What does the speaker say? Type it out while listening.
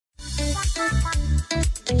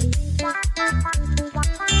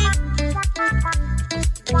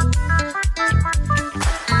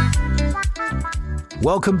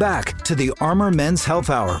Welcome back to the Armor Men's Health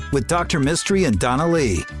Hour with Dr. Mystery and Donna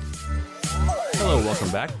Lee. Hello, welcome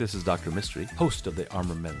back. This is Dr. Mystery, host of the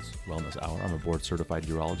Armor Men's Wellness Hour. I'm a board-certified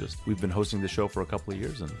urologist. We've been hosting the show for a couple of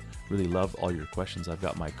years and really love all your questions. I've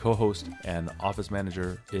got my co-host and office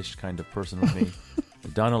manager-ish kind of person with me,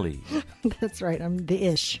 Donna Lee. That's right. I'm the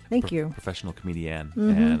ish. Thank you. Professional comedian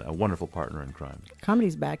and a wonderful partner in crime.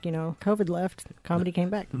 Comedy's back, you know. COVID left. Comedy came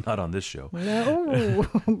back. Not on this show. No.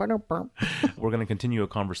 We're going to continue a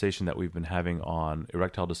conversation that we've been having on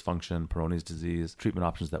erectile dysfunction, Peyronie's disease, treatment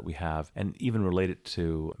options that we have, and even relate it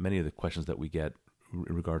to many of the questions that we get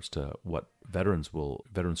in regards to what veteran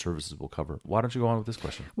services will cover. Why don't you go on with this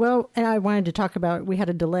question? Well, and I wanted to talk about, we had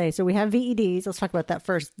a delay. So we have VEDs. Let's talk about that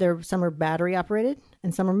first. Some are battery operated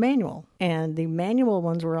and some are manual. And the manual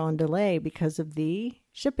ones were on delay because of the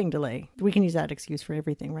shipping delay. We can use that excuse for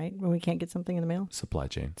everything, right? When we can't get something in the mail. Supply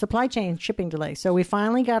chain, shipping delay. So we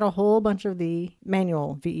finally got a whole bunch of the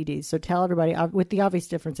manual VEDs. So tell everybody, with the obvious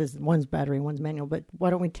differences, one's battery, one's manual, but why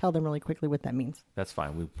don't we tell them really quickly what that means? That's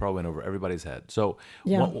fine. We probably went over everybody's head. So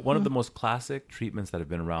one of the most classic treatments that have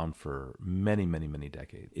been around for many, many, many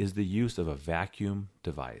decades is the use of a vacuum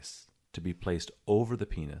device to be placed over the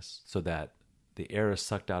penis so that the air is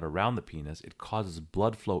sucked out around the penis. It causes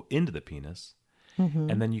blood flow into the penis.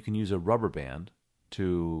 And then you can use a rubber band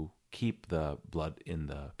to keep the blood in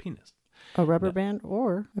the penis. A rubber band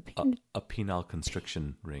or a penile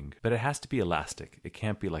constriction ring. But it has to be elastic. It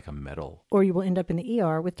can't be like a metal. Or you will end up in the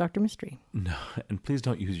ER with Dr. Mystery. No, and please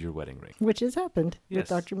don't use your wedding ring. Which has happened with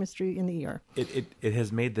Dr. Mystery in the ER. It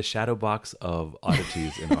has made the shadow box of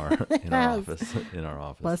oddities in our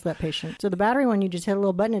office. Bless that patient. So the battery one, you just hit a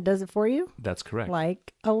little button, it does it for you? That's correct.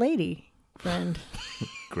 Like a lady friend.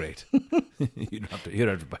 Great. You don't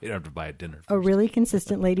have to buy a dinner. A really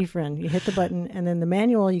consistent lady friend. You hit the button, and then the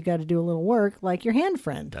manual, you got to do a little work, like your hand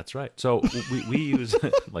friend. That's right. So we use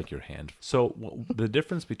like your hand. So the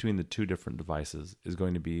difference between the two different devices is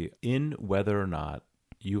going to be in whether or not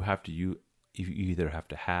you either have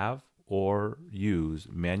to have or use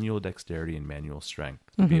manual dexterity and manual strength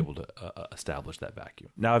to be able to establish that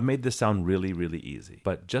vacuum. Now, I've made this sound really, really easy,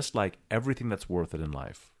 but just like everything that's worth it in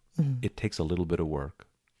life, it takes a little bit of work.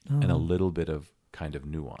 And a little bit of kind of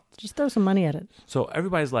nuance. Just throw some money at it. So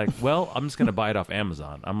everybody's like, well, I'm just going to buy it off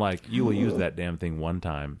Amazon. I'm like, you will use that damn thing one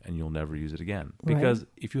time and you'll never use it again. Because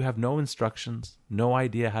if you have no instructions, no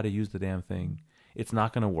idea how to use the damn thing, it's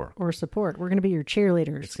not going to work. Or support. We're going to be your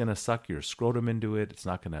cheerleaders. It's going to suck your scrotum into it. It's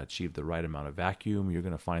not going to achieve the right amount of vacuum. You're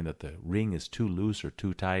going to find that the ring is too loose or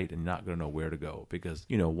too tight and you're not going to know where to go because,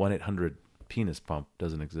 1-800 penis pump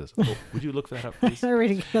doesn't exist. Oh, would you look that up, please? I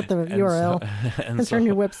already got the URL. That's our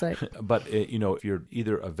new website. But, if you're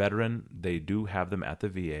either a veteran, they do have them at the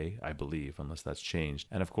VA, I believe, unless that's changed.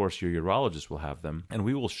 And, of course, your urologist will have them. And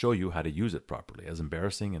we will show you how to use it properly. As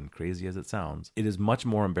embarrassing and crazy as it sounds, it is much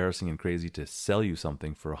more embarrassing and crazy to sell you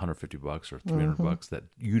something for $150 or $300 that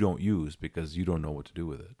you don't use because you don't know what to do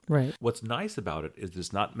with it. Right. What's nice about it is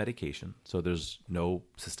it's not medication, so there's no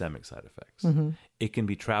systemic side effects. It can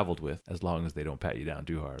be traveled with as long as they don't pat you down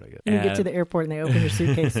too hard, I guess. And you get to the airport and they open your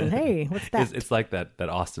suitcase and, hey, what's that? It's like that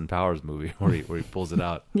Austin Powers movie where he pulls it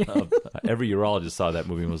out. Every urologist saw that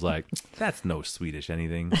movie and was like, that's no Swedish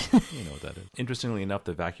anything. You know what that is. Interestingly enough,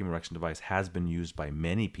 the vacuum erection device has been used by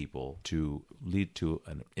many people to lead to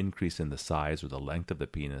an increase in the size or the length of the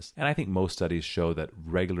penis. And I think most studies show that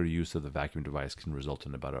regular use of the vacuum device can result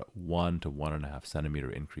in about a 1 to 1.5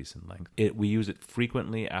 centimeter increase in length. We use it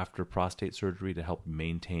frequently after prostate surgery to help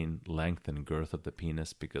maintain length and girth of the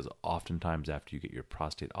penis because oftentimes after you get your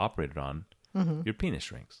prostate operated on, your penis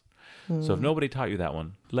shrinks. So if nobody taught you that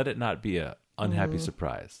one, let it not be a unhappy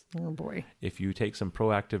surprise. Oh boy. If you take some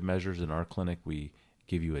proactive measures in our clinic, we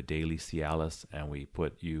give you a daily Cialis and we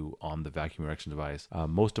put you on the vacuum erection device.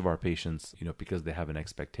 Most of our patients, because they have an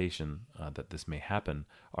expectation that this may happen,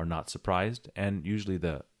 are not surprised. And usually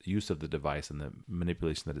the use of the device and the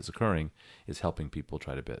manipulation that is occurring is helping people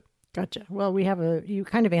try to bit. Gotcha. Well, you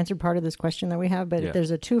kind of answered part of this question that we have, but there's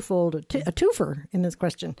a twofer in this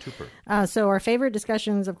question. So our favorite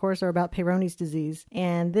discussions, of course, are about Peyronie's disease.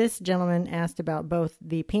 And this gentleman asked about both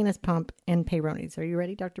the penis pump and Peyronie's. Are you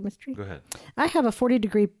ready, Dr. Mystery? Go ahead. I have a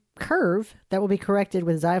 40-degree curve that will be corrected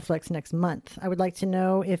with Xiaflex next month. I would like to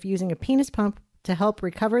know if using a penis pump to help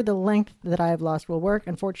recover the length that I have lost will work.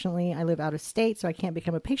 Unfortunately, I live out of state, so I can't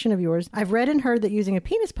become a patient of yours. I've read and heard that using a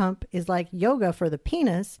penis pump is like yoga for the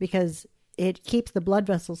penis because it keeps the blood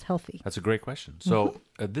vessels healthy. That's a great question. So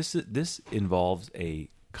this involves a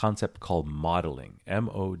concept called modeling,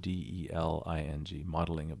 modeling,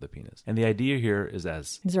 modeling of the penis. And the idea here is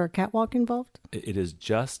Is there a catwalk involved? it is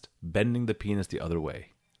just bending the penis the other way.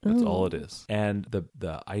 That's all it is. And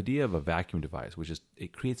the idea of a vacuum device, which is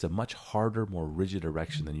it creates a much harder, more rigid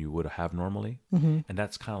erection than you would have normally. And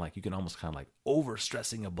that's kind of like, you can almost kind of like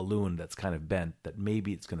overstressing a balloon that's kind of bent, that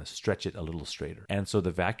maybe it's going to stretch it a little straighter. And so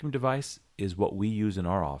the vacuum device is what we use in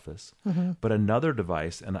our office. But another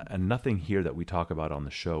device, and nothing here that we talk about on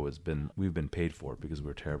the show we've been paid for it because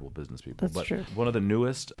we're terrible business people. That's true. One of the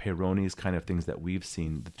newest Peyronie's kind of things that we've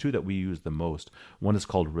seen, the two that we use the most, one is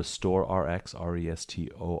called Restore RX,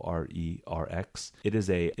 RESTORERX. It is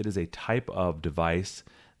a type of device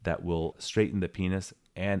that will straighten the penis,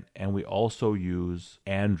 and we also use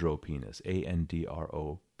andropenis,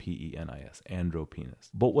 ANDROPENIS, andropenis.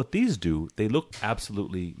 But what these do, they look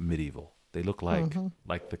absolutely medieval. They look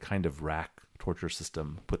like the kind of rack torture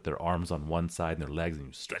system, put their arms on one side and their legs and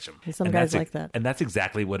you stretch them. Some guys like that. And that's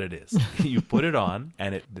exactly what it is. You put it on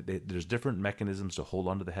and there's different mechanisms to hold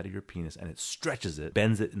onto the head of your penis, and it stretches it,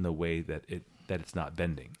 bends it in the way that it's not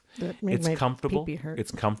bending. It's comfortable.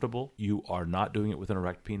 It's comfortable. You are not doing it with an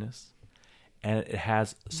erect penis. And it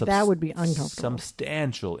has that would be uncomfortable.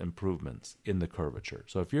 Substantial improvements in the curvature.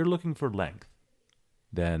 So if you're looking for length,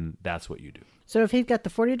 then that's what you do. So if he's got the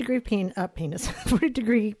 40-degree penis,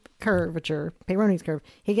 40-degree curvature, Peyronie's curve,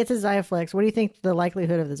 he gets his Xiaflex. What do you think the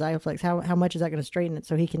likelihood of the Xiaflex? How much is that going to straighten it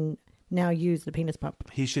so he can now use the penis pump?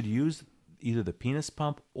 He should use either the penis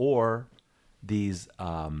pump or these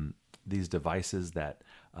devices that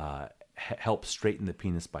help straighten the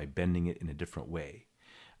penis by bending it in a different way.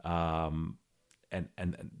 And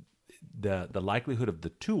the likelihood of the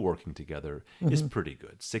two working together is pretty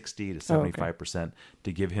good, 60 to 75%,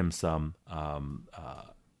 to give him some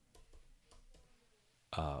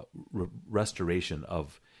restoration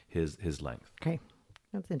of his length. Okay,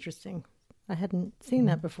 that's interesting. I hadn't seen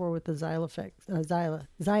that before with the Xiaflex.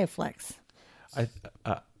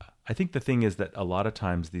 I think the thing is that a lot of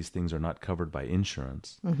times these things are not covered by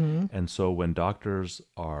insurance, and so when doctors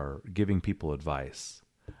are giving people advice,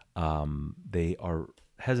 they are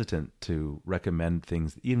hesitant to recommend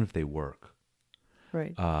things even if they work,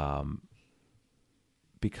 right?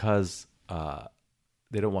 Because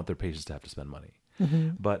they don't want their patients to have to spend money.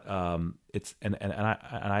 But it's and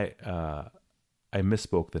I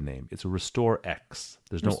misspoke the name. It's a Restore X.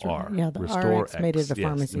 There's no R. Yeah, the Restore RX made it a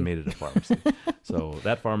pharmacy. Yes, made it a pharmacy. So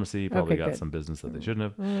that pharmacy probably got some business that they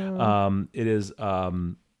shouldn't have. It is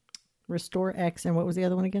Restore X, and what was the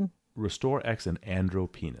other one again? Restore X and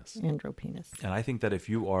andropenis. Andropenis. And I think that if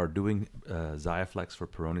you are doing Xiaflex for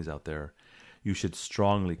Peyronie's out there, you should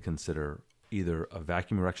strongly consider either a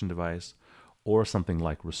vacuum erection device or something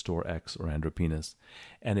like Restore X or andropenis.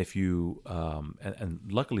 And if you, and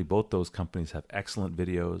luckily both those companies have excellent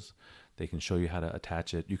videos. They can show you how to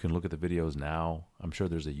attach it. You can look at the videos now. I'm sure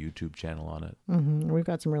there's a YouTube channel on it. We've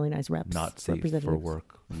got some really nice reps. Not safe for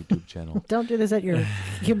work YouTube channel. Don't do this at your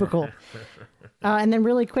cubicle. And then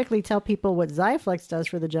really quickly tell people what Xiaflex does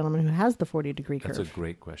for the gentleman who has the 40-degree curve. That's a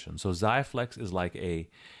great question. So Xiaflex is like it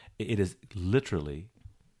is literally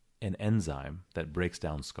an enzyme that breaks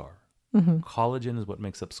down scar. Collagen is what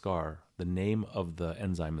makes up scar. The name of the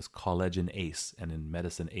enzyme is collagenase, and in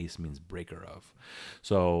medicine, ACE means breaker of.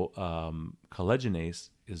 So collagenase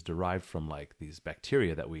is derived from like these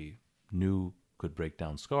bacteria that we knew could break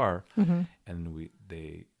down scar, and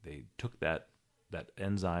they took that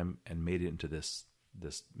enzyme and made it into this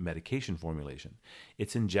medication formulation.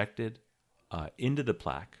 It's injected into the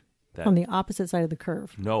plaque. On the opposite side of the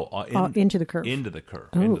curve. No, into the curve. Into the curve.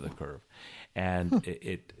 Oh. Into the curve. And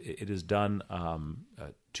it is done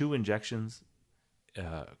 2 injections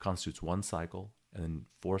constitutes 1 cycle, and then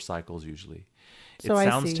 4 cycles usually. So it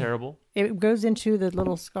sounds terrible. It goes into the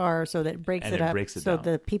little scar so that it breaks and it up breaks it so down.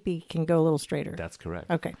 the pee-pee can go a little straighter. That's correct.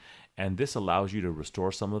 Okay. And this allows you to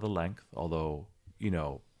restore some of the length, although,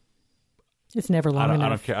 it's never long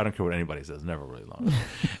enough. I don't care what anybody says. Never really long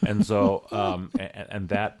enough. And so, and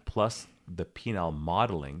that plus the penile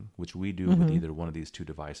modeling, which we do with either one of these 2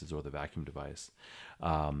 devices or the vacuum device,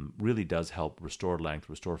 really does help restore length,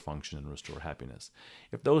 restore function, and restore happiness.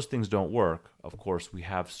 If those things don't work, of course, we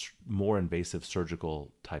have more invasive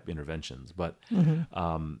surgical type interventions, but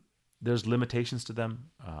there's limitations to them.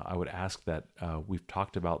 I would ask that we've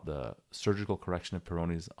talked about the surgical correction of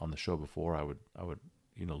Peyronie's on the show before. I would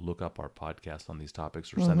look up our podcast on these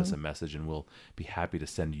topics or send us a message, and we'll be happy to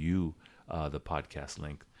send you the podcast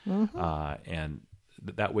link. And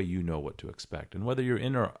that way you know what to expect. And whether you're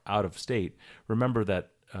in or out of state, remember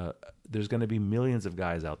that there's going to be millions of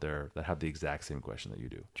guys out there that have the exact same question that you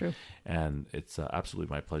do. True. And it's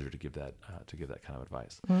absolutely my pleasure to give that kind of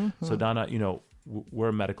advice. Mm-hmm. So Donna, we're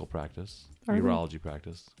a medical practice, urology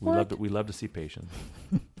practice. We love to see patients.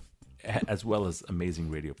 As well as amazing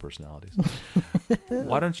radio personalities.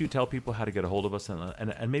 Why don't you tell people how to get a hold of us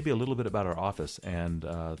and maybe a little bit about our office and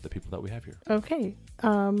the people that we have here? Okay.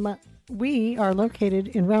 We are located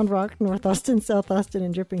in Round Rock, North Austin, South Austin,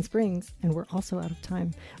 and Dripping Springs, and we're also out of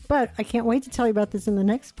time. But I can't wait to tell you about this in the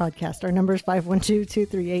next podcast. Our number is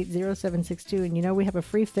 512-238-0762, and we have a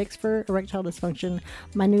free fix for erectile dysfunction,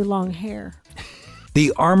 my new long hair.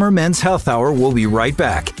 The Armor Men's Health Hour will be right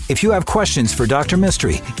back. If you have questions for Dr.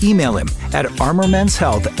 Mystery, email him at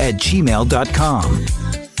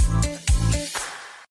armormenshealth@gmail.com.